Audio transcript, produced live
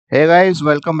Hey guys,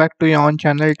 welcome back to your own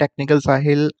channel Technical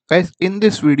Sahil. Guys, in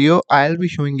this video, I'll be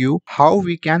showing you how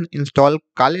we can install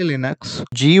Kali Linux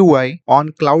GUI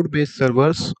on cloud-based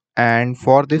servers. And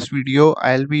for this video,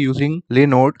 I'll be using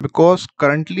Linode because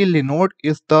currently Linode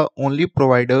is the only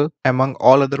provider among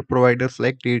all other providers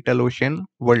like DigitalOcean,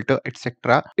 Volta,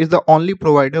 etc. is the only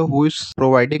provider who is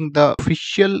providing the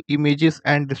official images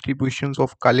and distributions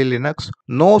of Kali Linux.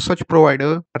 No such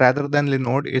provider rather than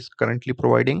Linode is currently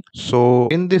providing. So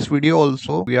in this video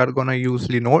also we are gonna use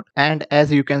Linode, and as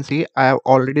you can see I have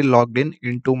already logged in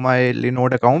into my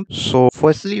Linode account. So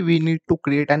firstly we need to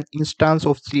create an instance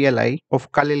of CLI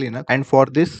of Kali Linux, and for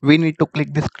this we need to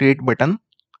click this create button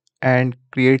and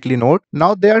create Linode.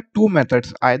 Now there are two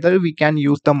methods. Either we can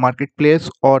use the marketplace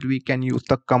or we can use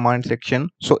the command section.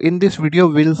 So in this video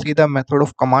we'll see the method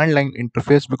of command line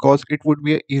interface because it would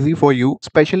be easy for you,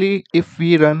 especially if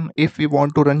we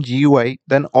want to run GUI,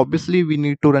 then obviously we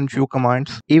need to run few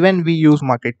commands even we use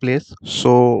marketplace.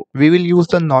 So we will use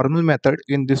the normal method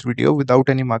in this video without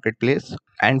any marketplace,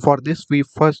 and for this we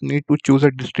first need to choose a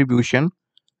distribution,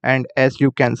 and as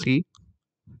you can see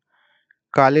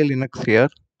Kali Linux here.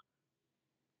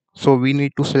 So we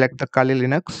need to select the Kali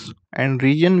Linux, and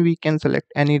region we can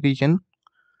select any region,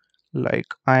 like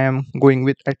I am going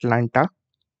with Atlanta.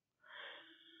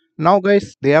 Now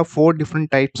guys, there are four different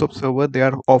types of server they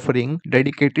are offering: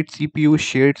 dedicated CPU,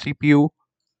 shared CPU,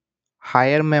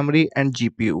 higher memory, and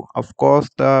GPU. Of course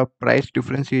the price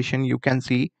differentiation you can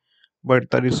see, but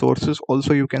the resources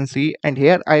also you can see. And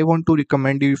here I want to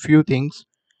recommend you a few things.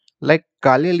 Like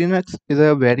Kali Linux is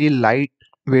a very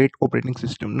lightweight operating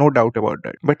system, no doubt about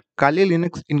that. But Kali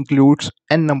Linux includes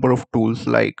n number of tools.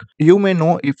 Like you may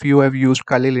know if you have used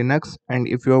Kali Linux and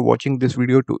if you are watching this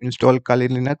video to install Kali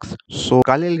Linux. So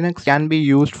Kali Linux can be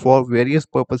used for various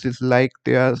purposes, like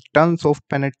there are tons of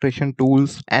penetration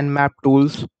tools and map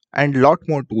tools and lot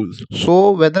more tools.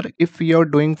 So whether if you're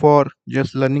doing for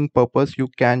just learning purpose, you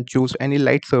can choose any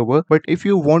light server. But if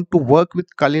you want to work with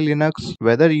Kali Linux,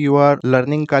 whether you are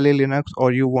learning Kali Linux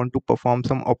or you want to perform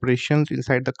some operations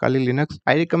inside the Kali Linux,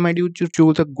 I recommend you to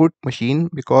choose a good machine,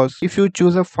 because if you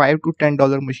choose a $5 to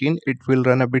 $10 machine, it will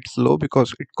run a bit slow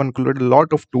because it includes a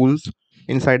lot of tools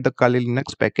inside the Kali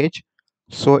Linux package.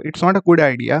 So it's not a good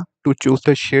idea to choose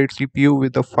the shared CPU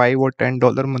with the $5 or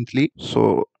 $10 monthly.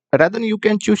 So rather you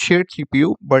can choose shared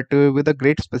CPU, but with the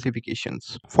great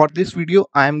specifications. For this video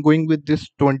I am going with this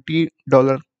 $20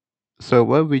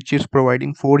 server which is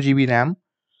providing 4 GB RAM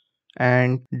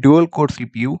and dual core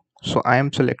CPU. So I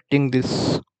am selecting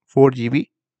this 4 GB.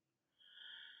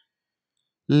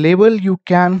 Label you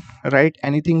can write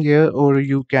anything here or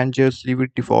you can just leave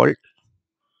it default.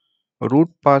 Root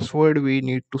password we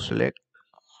need to select,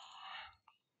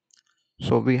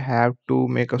 so we have to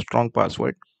make a strong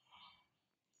password.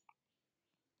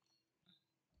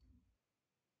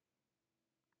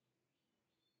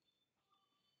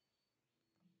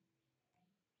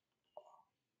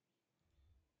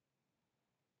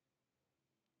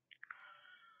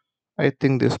 I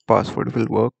think this password will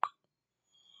work.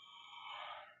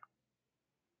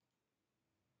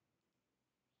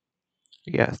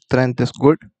 Yes, strength is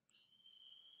good.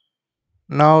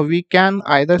 Now we can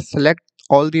either select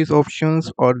all these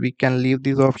options or we can leave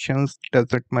these options,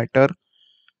 doesn't matter,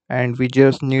 and we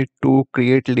just need to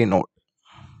create Linode.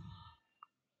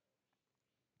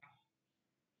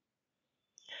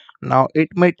 Now it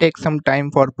may take some time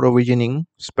for provisioning,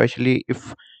 especially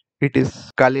if it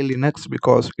is Kali Linux,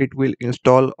 because it will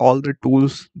install all the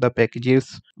tools, the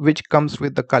packages which comes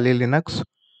with the Kali Linux.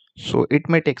 So it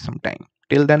may take some time.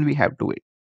 Till then we have to wait.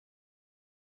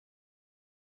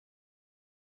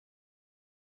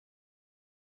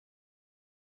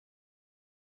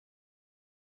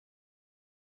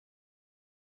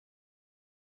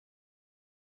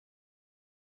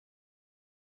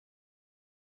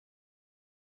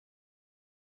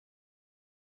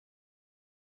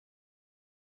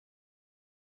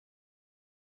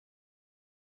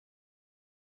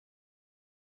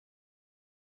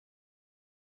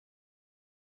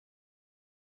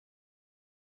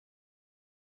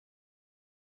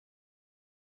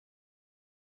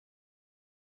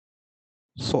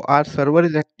 So our server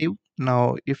is active.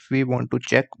 Now if we want to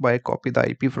check by copy the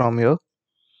IP from here,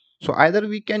 so either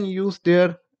we can use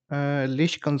their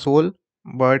Lish console,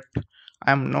 but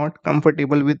I'm not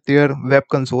comfortable with their web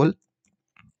console.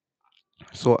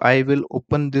 So I will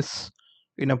open this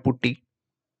in a putty.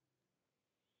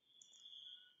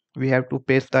 We have to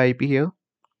paste the IP here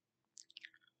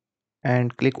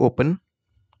and click open.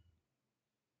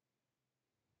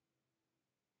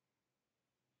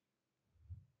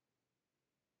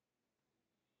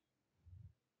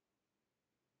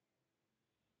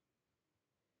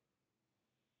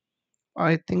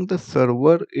 I think the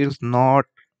server is not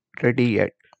ready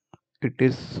yet. It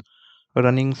is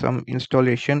running some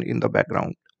installation in the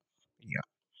background. Yeah,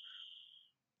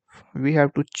 we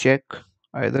have to check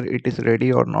either it is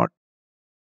ready or not.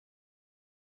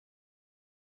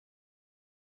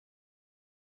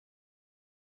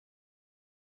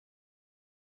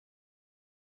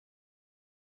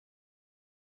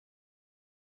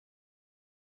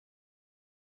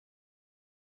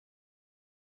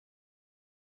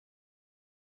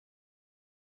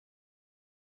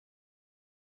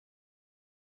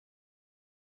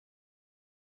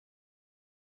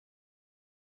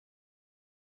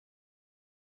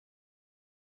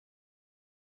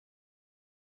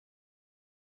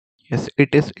 Yes,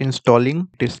 it is installing.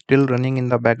 It is still running in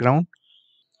the background.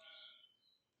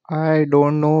 I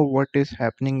don't know what is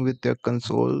happening with the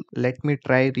console. Let me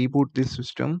try reboot this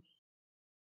system.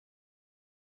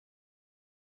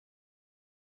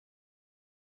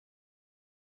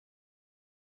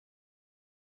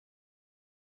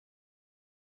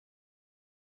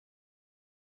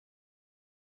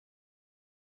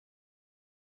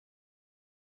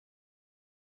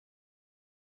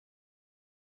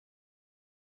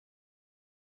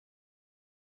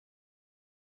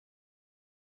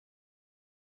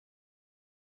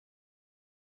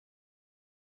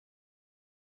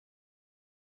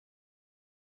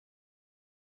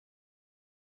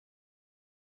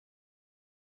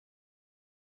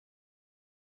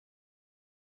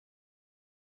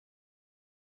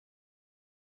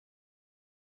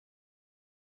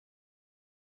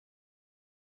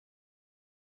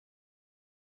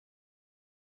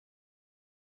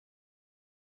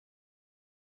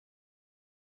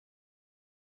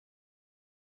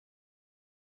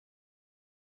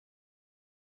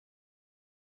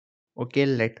 Okay,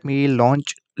 let me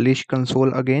launch Lish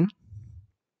console again.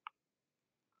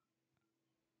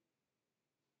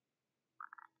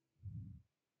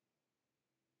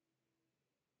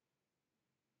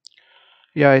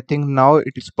 Yeah, I think now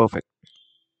it is perfect.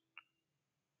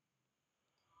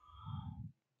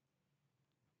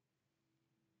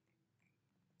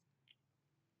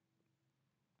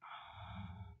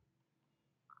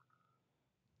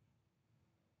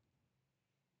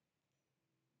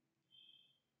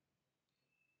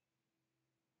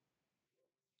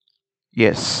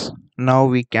 Yes, now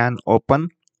we can open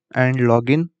and log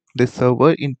in this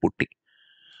server in Putty.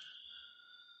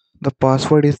 The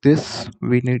password is this.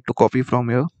 We need to copy from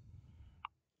here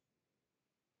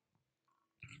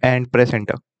and press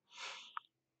enter.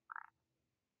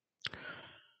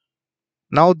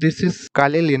 Now this is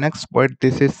Kali Linux, but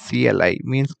this is CLI,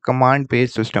 means command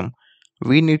based system.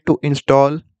 We need to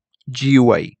install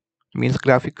GUI, means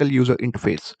graphical user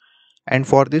interface. And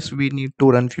for this we need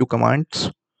to run few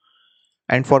commands.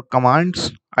 And for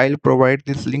commands, I'll provide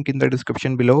this link in the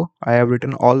description below. I have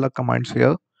written all the commands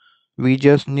here. We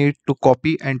just need to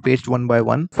copy and paste one by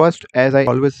one. First, as I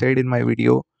always said in my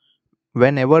video,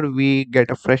 whenever we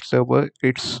get a fresh server,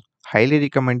 it's highly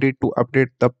recommended to update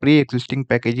the pre-existing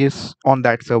packages on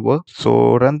that server.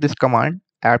 So run this command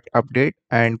apt update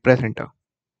and press enter.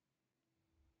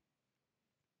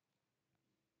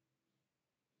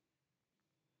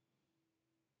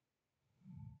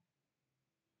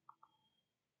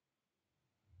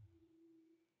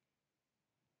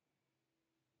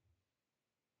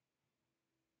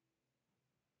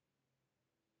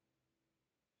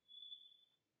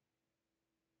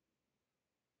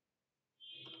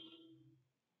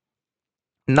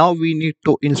 Now we need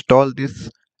to install this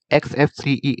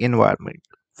XFCE environment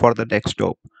for the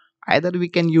desktop. Either we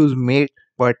can use mate,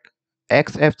 but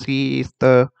XFCE is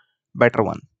the better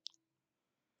one.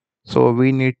 So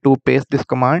we need to paste this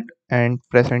command and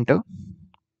press enter.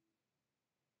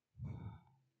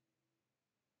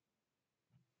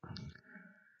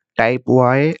 Type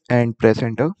Y and press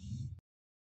enter.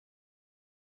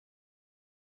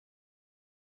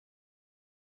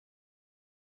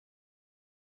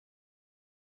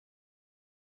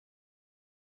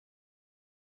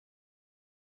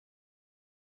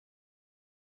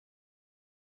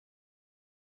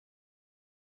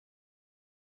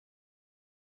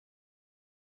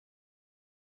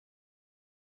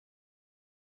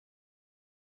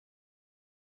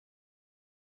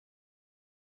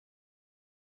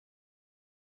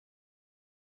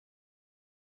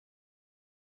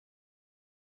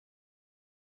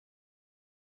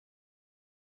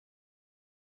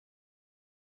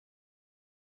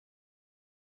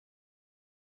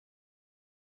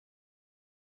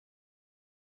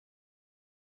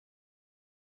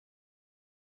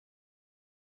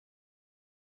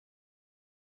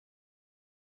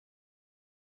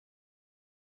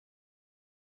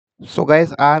 So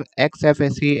guys, our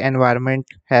XFSE environment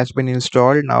has been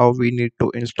installed. Now we need to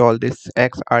install this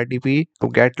XRTP to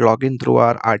get login through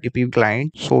our RTP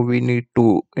client. So we need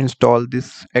to install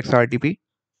this XRTP,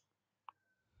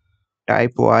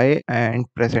 type Y and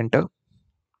press enter.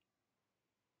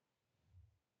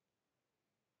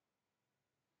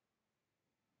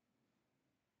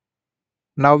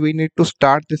 Now we need to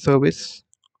start the service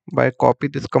by copy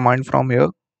this command from here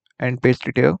and paste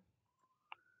it here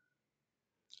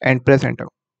and press enter.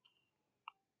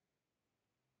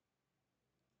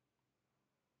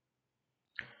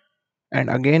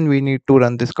 And again we need to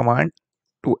run this command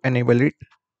to enable it.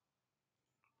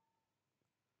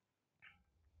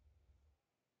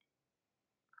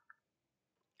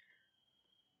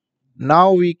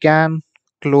 Now we can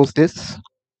close this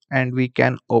and we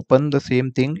can open the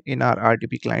same thing in our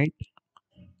RTP client.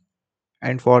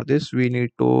 And for this we need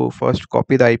to first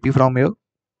copy the IP from here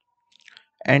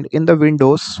and in the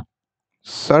Windows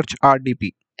search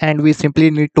RDP, and we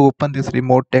simply need to open this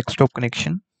remote desktop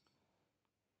connection,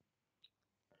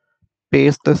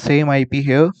 paste the same IP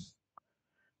here,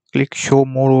 click show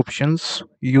more options,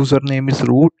 username is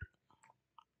root,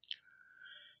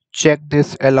 check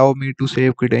this allow me to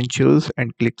save credentials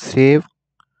and click save.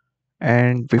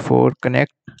 And before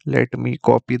connect, let me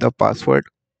copy the password.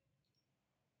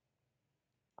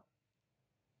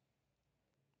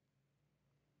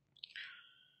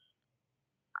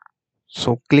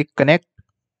 So click connect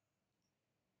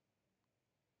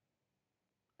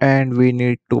and we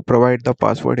need to provide the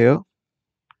password here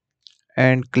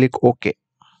and click OK.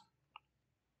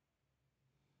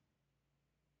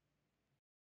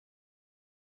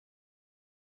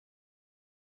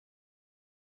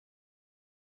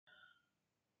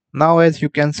 Now as you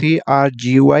can see, our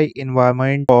GUI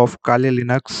environment of Kali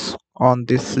Linux on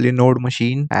this Linode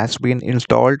machine has been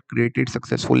installed, created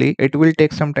successfully. It will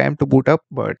take some time to boot up,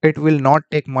 but it will not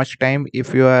take much time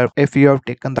if you have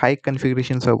taken the high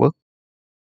configuration server.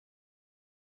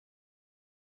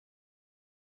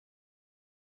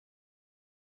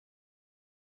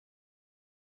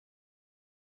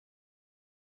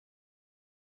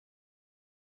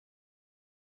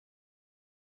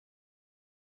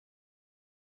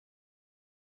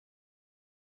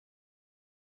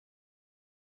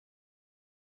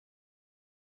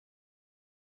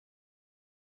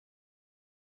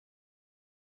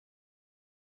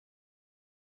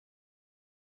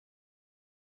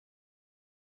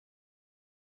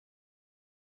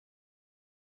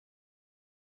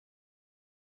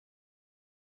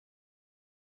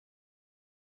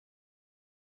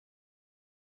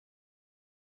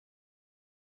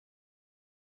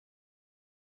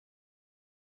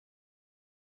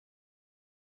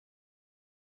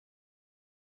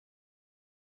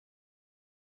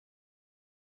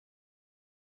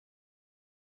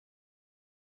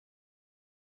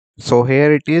 So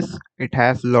here it is. It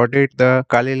has loaded the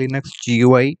Kali Linux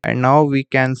GUI and now we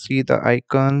can see the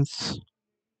icons.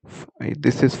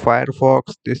 This is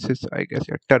Firefox, this is I guess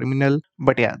a terminal,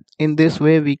 but yeah, in this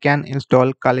way we can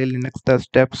install Kali Linux. The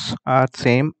steps are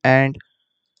same. And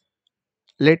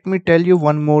let me tell you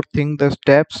one more thing, the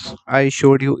steps I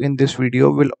showed you in this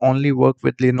video will only work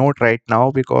with Linode right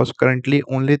now because currently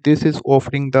only this is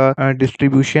offering the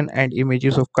distribution and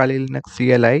images of Kali Linux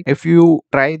CLI. If you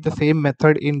try the same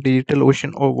method in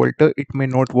DigitalOcean or Volta, it may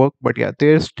not work, but yeah,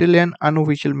 there is still an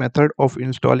unofficial method of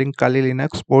installing Kali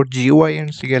Linux for GUI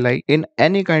and CLI in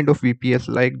any kind of VPS.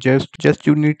 Like just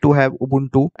you need to have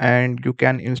Ubuntu and you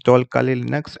can install Kali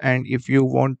Linux. And if you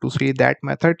want to see that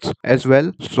methods as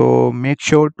well, so make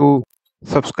sure to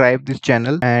subscribe this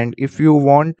channel. And if you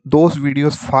want those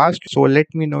videos fast, so let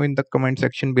me know in the comment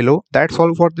section below. That's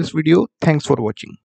all for this video. Thanks for watching.